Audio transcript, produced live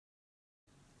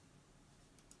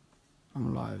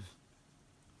I'm live.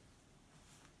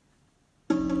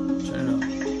 Turn it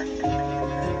up.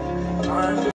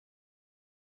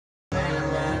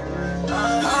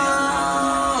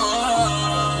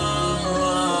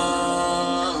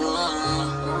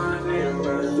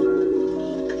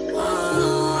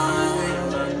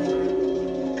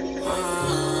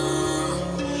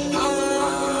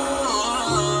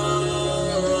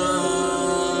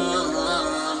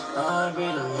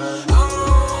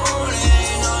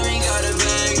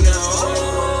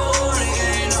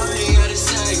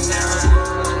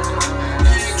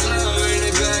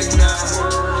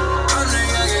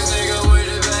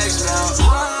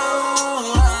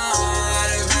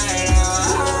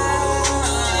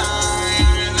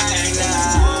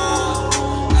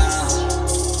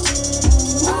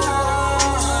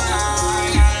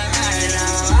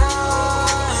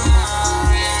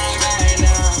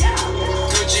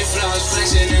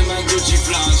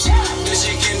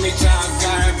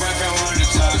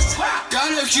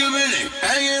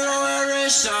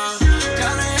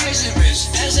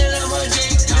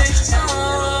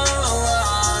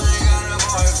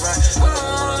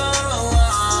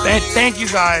 Thank you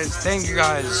guys. Thank you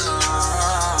guys.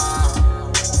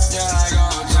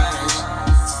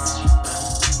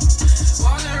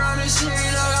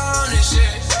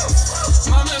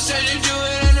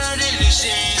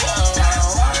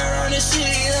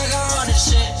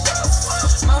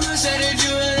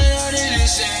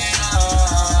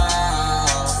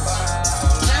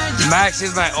 Max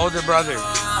is my older brother.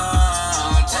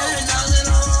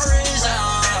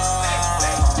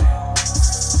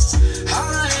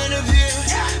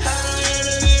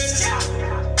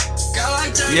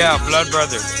 Yeah, blood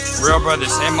brother. Real brother.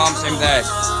 Same mom, same dad.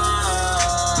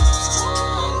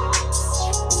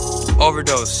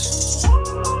 Overdose.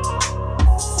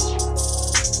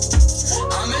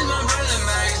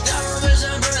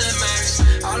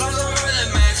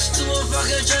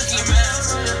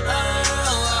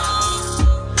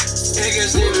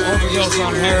 Overdose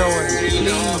on heroin. Please,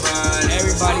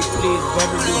 everybody, please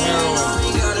never do heroin.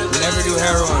 Never do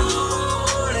heroin.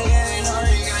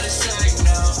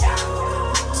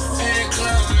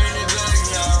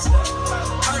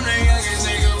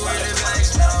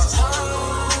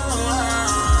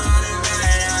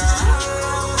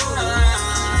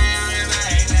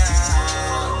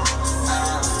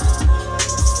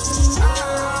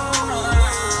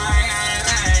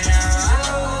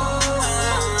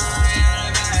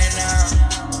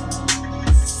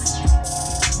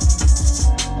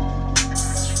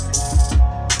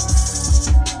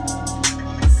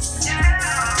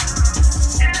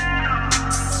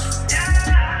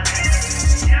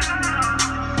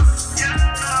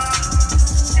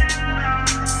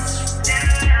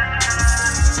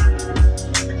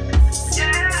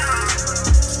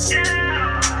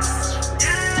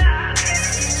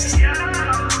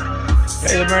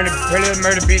 Play the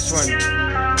Murder Beats one.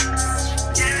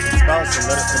 It's bouncing,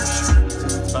 let it finish.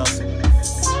 It's bouncing.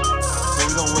 So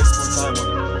we don't waste more time on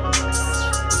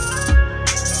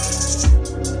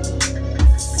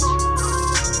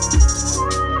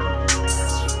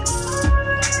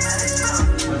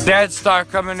it. Dead Star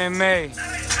coming in May.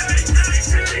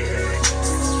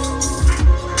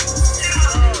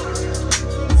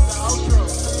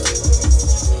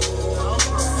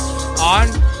 On?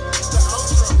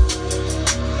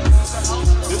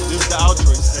 The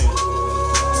outro is saying.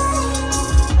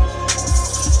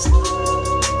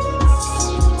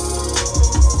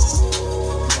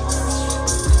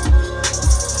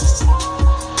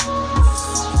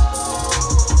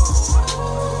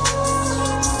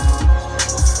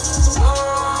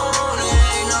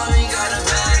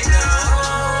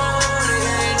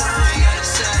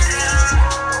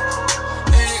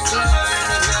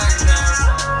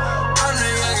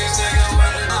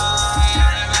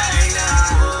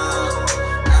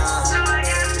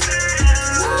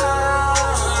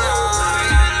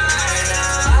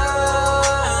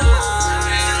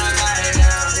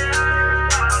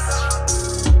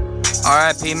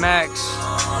 R.I.P. Max.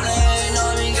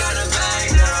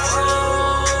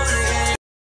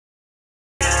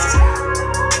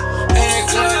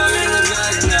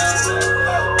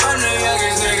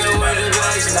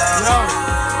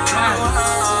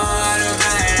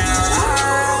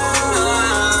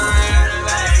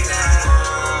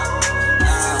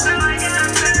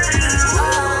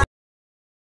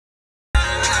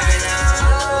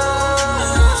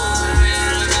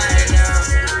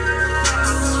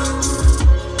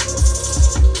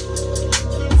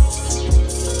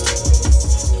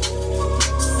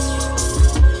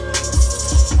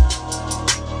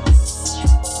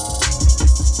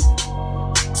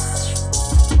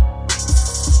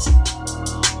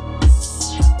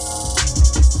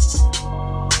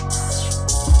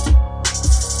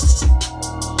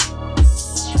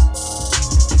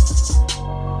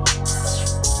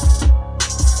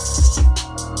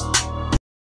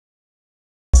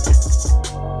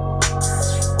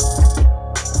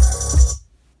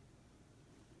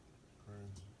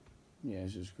 Yeah,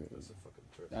 it's just crazy. That's a fucking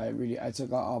trip. I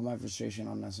took out all my frustration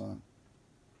on that song.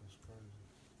 That's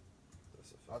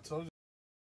crazy. I told you.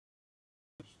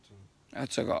 I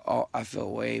took out I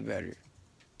feel way better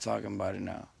talking about it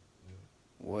now. Yeah.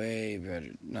 Way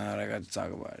better. Now that I got to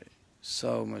talk about it.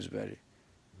 So much better.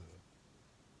 Yeah.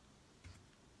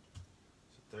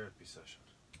 It's a therapy session.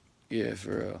 Yeah,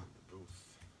 for real.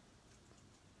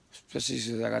 Especially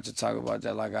since I got to talk about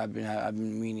that. Like I've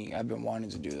been wanting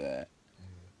to do that.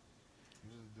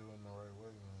 You just do it in the right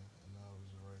way, man, and that was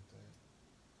the right thing.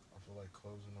 I feel like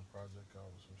closing a project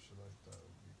out with some shit like that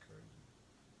would be crazy.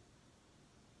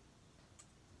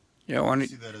 Yeah, I want to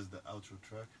see that as the outro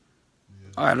track.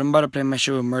 Yeah. All right, I'm about to play my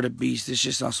shit with Murder Beats. This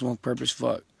shit's on Smokepurpp as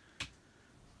fuck.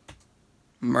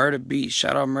 Murder Beats.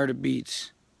 Shout out Murder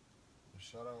Beats.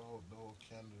 Shout out the whole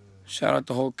Canada. Shout out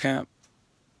the whole camp.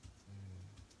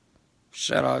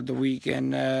 Shout out the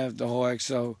Weekend, the whole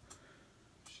XO.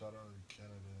 Shout out to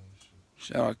Canada and shit.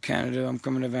 Shout out Canada. I'm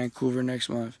coming to Vancouver next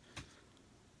month.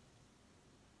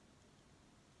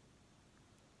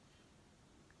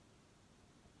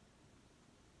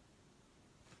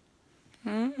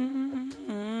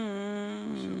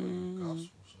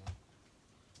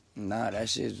 Nah, that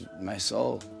shit's my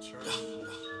soul.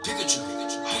 Pikachu.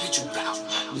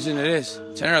 Listen to this.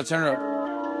 Turn it up.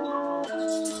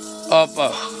 Up.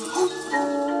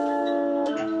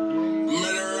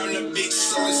 Murder on the beat,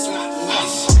 so it's not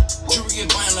nice. Jewelry get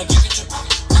buying like Pikachu.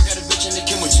 I got a bitch in the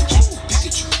Kim with you.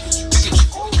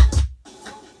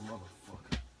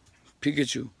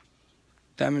 Pikachu.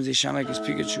 That means they shine like it's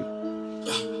Pikachu.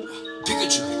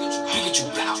 Pikachu,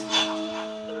 blow.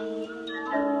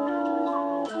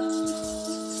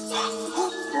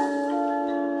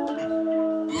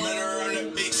 Murder on the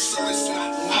beat, so it's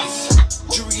not nice.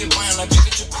 Jewelry get buying like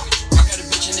Pikachu. I got a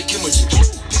bitch in the Kim with you.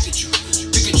 Pikachu,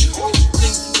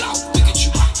 bling, blow, Pikachu.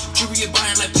 Jewelry get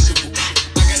buying like Pikachu.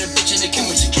 I got a bitch in the Kim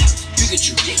with you.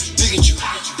 Pikachu,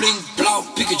 bling, blow,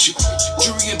 Pikachu.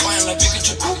 Jewelry get buying like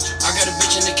Pikachu. I got a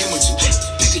bitch in the Kim with you.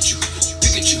 Pikachu,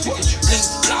 bling,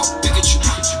 blow, Pikachu.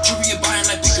 Jewelry get buying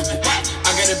like Pikachu.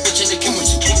 I got a bitch in the Kim with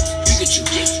you.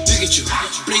 Pikachu,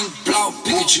 bling, blow,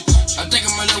 Pikachu. I think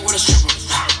I'm in love with a stripper.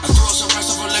 I throw some rest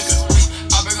of a liquor.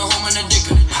 I bring her home in a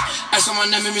dicker. Ask on my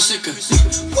name, made me sicker.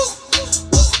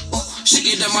 She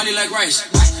eat that money like rice.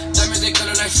 Diamonds, they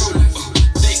color like fruit.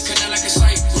 They connect like a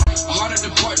sight. A heart of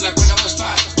the port like when I was 5.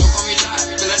 Don't call me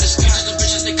live. They like the sketches, the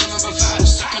bitches, they coming by 5.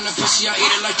 Stuck in the pussy, I eat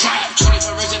it like crab.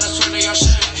 25 rings and I swear they all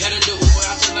shit. Head of the Uber,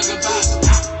 I feel like a vibe.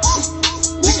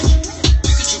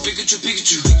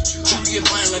 Pikachu. Jewelry get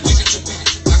buying like Pikachu.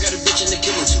 I got a bitch in the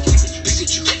Kim with you.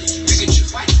 Pikachu.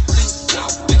 Bling,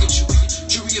 blow, Pikachu.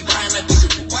 Jewelry get buying like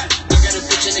Pikachu. I got a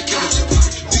bitch in the Kim with you.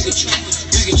 Pikachu.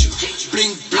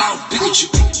 Bling, blow, Pikachu.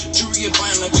 Jewelry get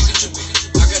buying like Pikachu.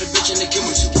 I got a bitch in the Kim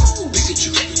with you.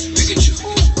 Pikachu.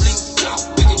 Bling, blow,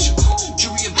 Pikachu.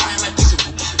 Jewelry get buying like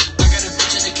Pikachu. I got a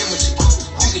bitch in the Kim with you.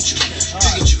 Pikachu.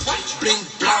 Bling,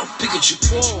 blow, Pikachu.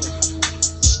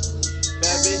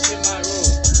 Bad bitch in my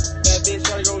room.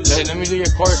 Let me do your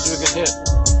chorus so we can hit.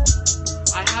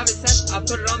 I have it set. I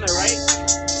put it on there, right?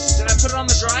 Did I put it on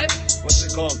the drive? What's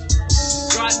it called?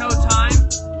 Drive No Time.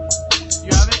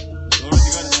 You have it? You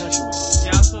got essential.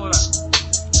 Yeah, I'll pull it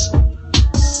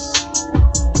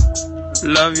up.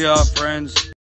 Love y'all, friends.